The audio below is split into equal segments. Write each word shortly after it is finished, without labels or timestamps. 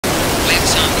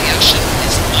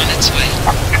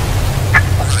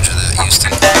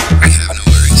Houston. I have no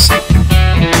worries.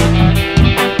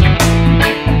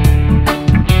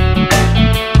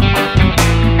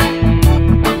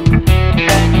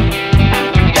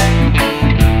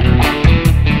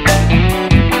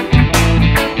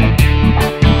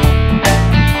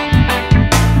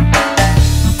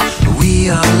 We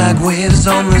are like waves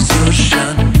on this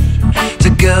ocean.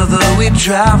 Together we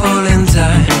travel in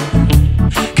time.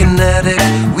 Kinetic,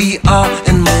 we are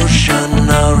in motion.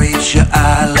 I'll reach your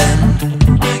island,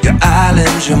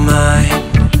 your mind.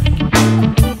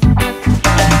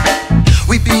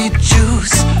 We beat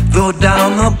juice, throw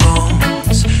down the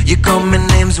bones. You call me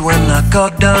names when I call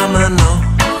domino.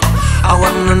 I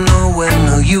wanna know when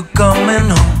are you coming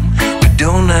home. We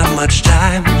don't have much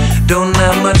time, don't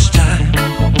have much time.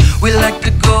 We like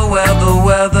to go where the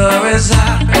weather is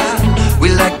hot. We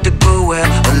like to go where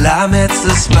the lime hits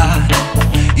the spot.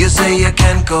 You say you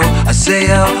can't go, I say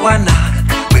oh, why not?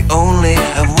 We only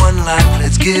have one life,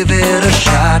 let's give it a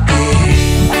shot,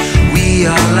 yeah. We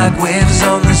are like waves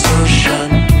on this ocean.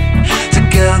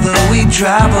 Together we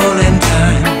travel in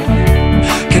time.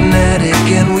 Kinetic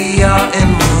and we are in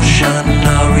motion.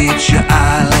 I'll reach your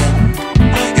island,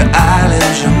 your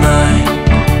mind.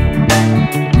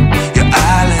 Your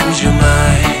island, your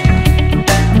mind.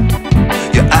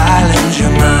 Your island,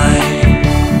 your mind.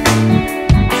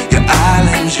 Your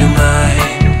island, your mind.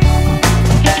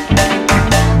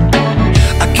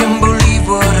 I can't believe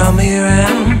what I'm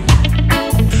hearing.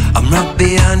 I'm right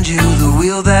behind you, the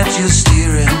wheel that you're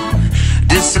steering.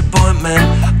 Disappointment,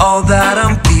 all that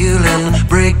I'm feeling.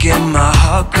 Breaking my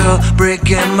heart, girl,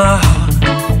 breaking my heart.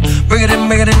 Bring it in,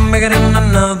 bring it in, bring it in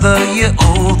another year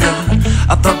older.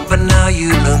 I thought by now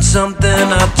you learned something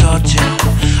I taught you.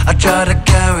 I try to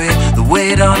carry the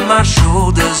weight on my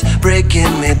shoulders.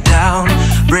 Breaking me down,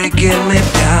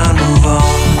 move on.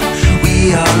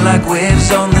 We are like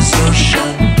waves on this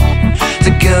ocean.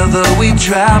 Together we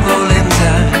travel in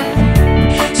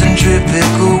time.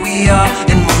 Centrifugal, we are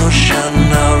in motion.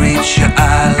 I'll reach your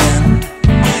island,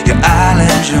 your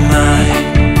mind.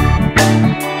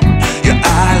 Your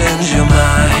island, your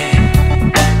mind.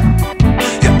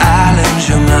 Your island,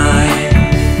 your mind.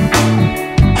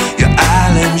 Your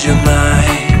island, your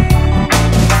mind.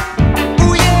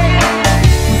 Ooh, yeah.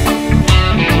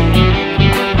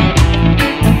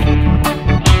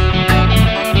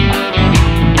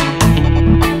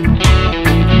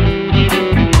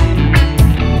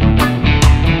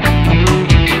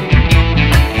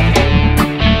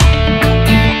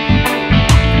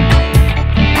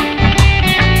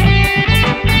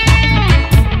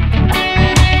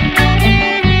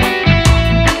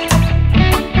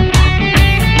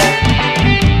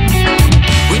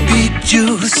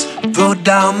 Juice, throw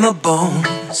down the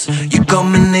bones. You call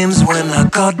me names when I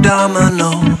call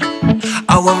domino.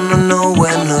 I wanna know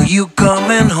when are you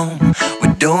coming home. We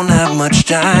don't have much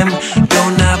time,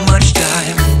 don't have much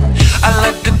time. I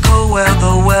like to go where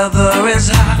the weather is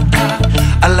hot.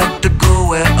 I like to go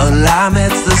where a lime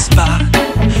hits the spot.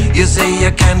 You say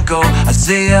you can't go, I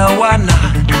say oh, why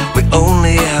not? We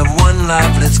only have one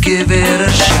life, let's give it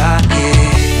a shot,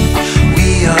 yeah.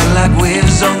 We are like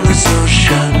waves on this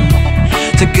ocean.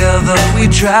 Together we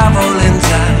travel in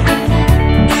time.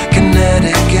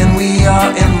 Kinetic and we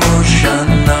are in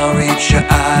motion. I'll reach your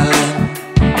island,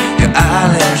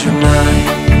 your mind.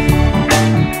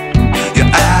 Your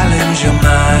island, your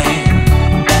mind.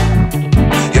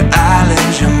 Your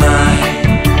island, your mind.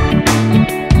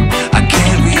 I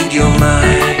can't read your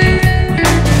mind.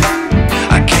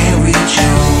 I can't read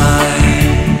your mind.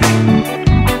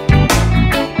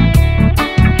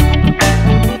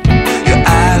 Your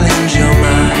island, your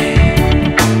mind.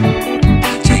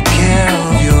 Take care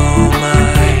of your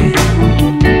mind.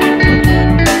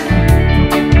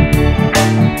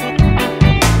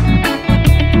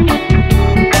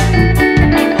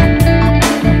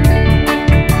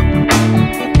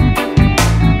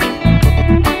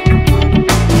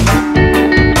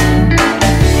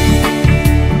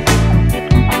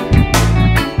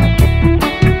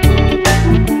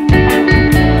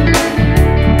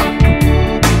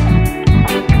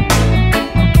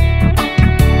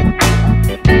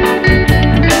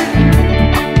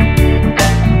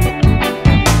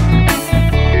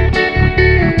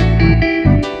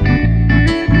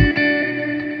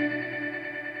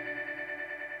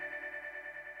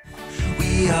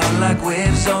 We are like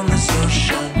waves on this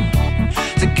ocean.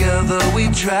 Together we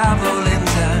travel in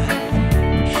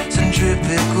time.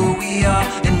 Centrifugal, we are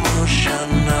in motion.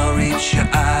 I'll reach your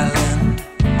island,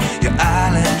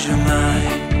 your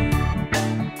mind.